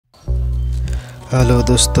Hello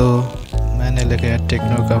दोस्तों, मैंने लगाया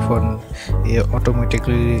टेक्नो का फ़ोन। ये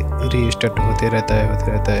ऑटोमेटिकली रीस्टार्ट होते रहता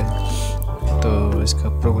है। तो इसका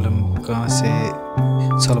प्रॉब्लम कहाँ से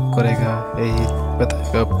सॉल्व करेगा यही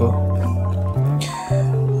बताएगा आपको।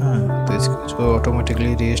 हाँ, तो इसका जो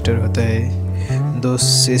ऑटोमेटिकली रीस्टार्ट होता है दो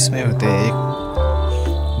चीज़ में होते हैं।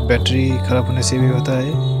 एक बैटरी ख़राब होने से भी होता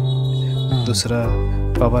है, दूसरा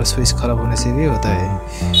पावर स्विच ख़राब होने से भी होता है।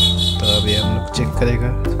 तो अभी हम लोग चेक करेगा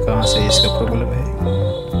कहाँ से इसका प्रॉब्लम है।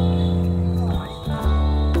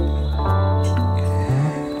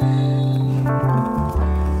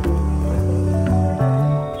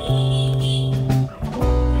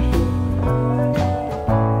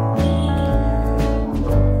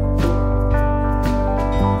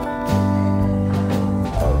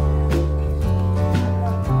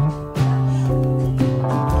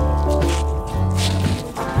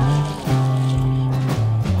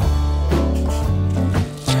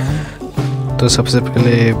 तो सबसे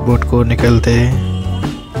पहले बोर्ड को निकालते हैं।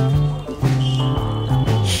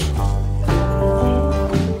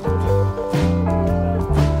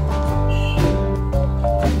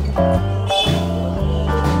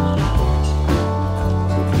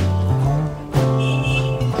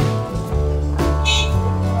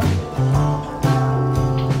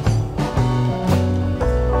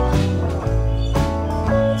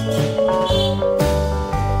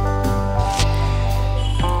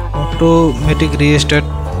 ऑटोमेटिक रीस्टार्ट,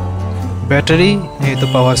 बैटरी नहीं तो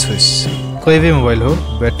पावर स्विच। कोई भी मोबाइल हो,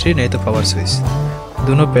 बैटरी नहीं तो पावर स्विच,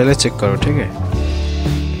 दोनों पहले चेक करो, ठीक है।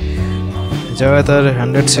 ज़्यादातर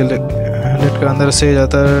 100 के अंदर से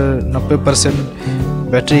ज़्यादातर 90%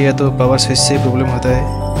 बैटरी है तो पावर स्विच से प्रॉब्लम होता है,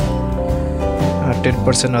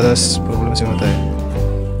 10% अदर्स प्रॉब्लम से होता है।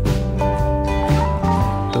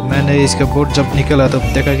 तो मैंने इसका बोर्ड जब निकला तो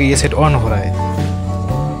देखा कि ये सेट ऑन हो रहा है,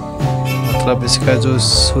 मतलब इसका जो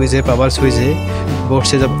स्विच है, पावर स्विच है, बोर्ड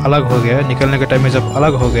से जब अलग हो गया, निकलने के टाइम में जब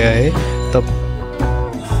अलग हो गया है तब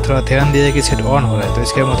थोड़ा ध्यान दिया कि सेट ऑन हो रहा है। तो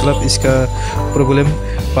इसका मतलब इसका प्रॉब्लम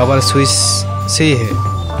पावर स्विच से ही है,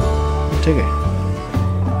 ठीक है।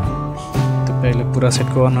 तो पहले पूरा सेट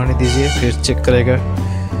को ऑन होने दीजिए, फिर चेक करेगा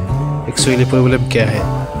एक्चुअली प्रॉब्लम क्या है।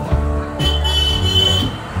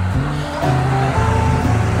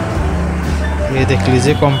 ये देख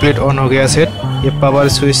लीजिए, कंप्लीट ऑन हो गया सेट। ये पावर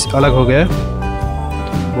स्विच अलग हो गया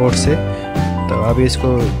बोर्ड से। तो अभी इसको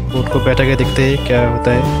बोर्ड को बैठा के देखते हैं क्या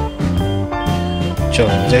होता है। चलो,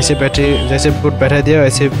 जैसे बोर्ड बैठा दिया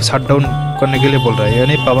वैसे शट डाउन करने के लिए बोल रहा है,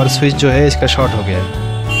 यानी पावर स्विच जो है इसका शॉर्ट हो गया है।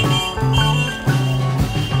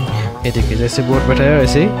 ये देखिए, जैसे बोर्ड बैठा है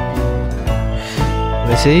वैसे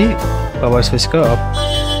ही पावर स्विच का ऑफ।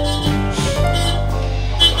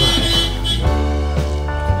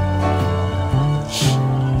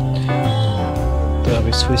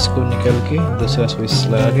 अभी स्विच को निकाल के दूसरा स्विच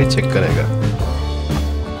लगा के चेक करेगा।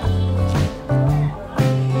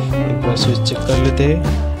 एक बार स्विच चेक कर लेते हैं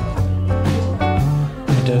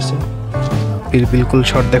मीटर से। फिर बिल्कुल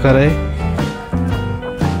शॉर्ट दिखा रहा है,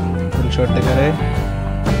 फुल शॉर्ट दिखा रहा है।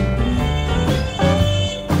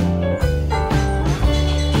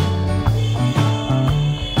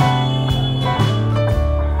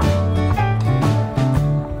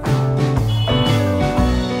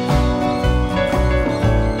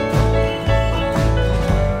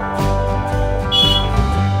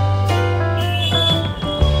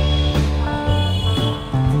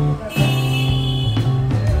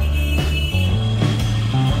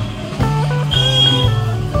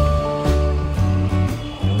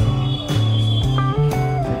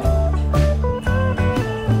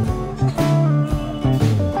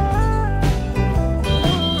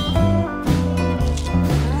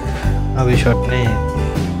 अभी शॉर्ट नहीं है,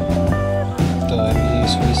 तो अभी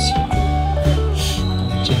स्विच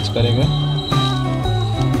चेंज करेगा।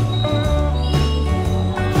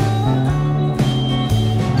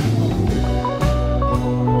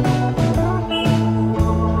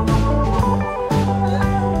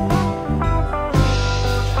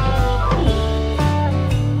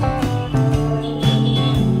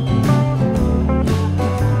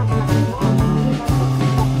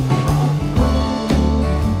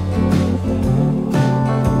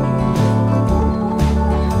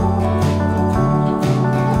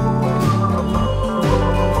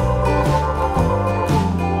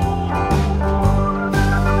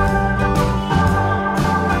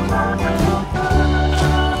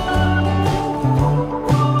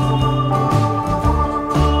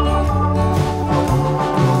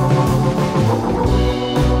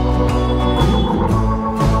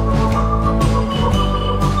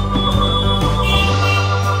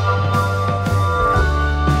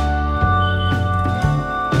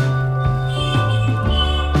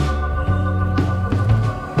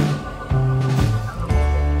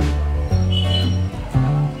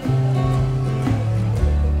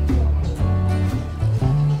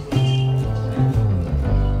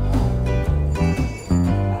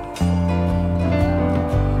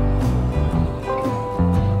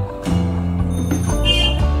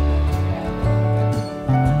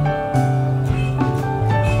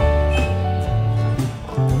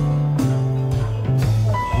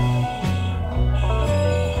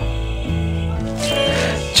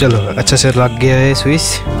 चलो अच्छा से लग गया है स्विच,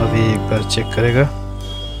 अभी एक बार चेक करेगा।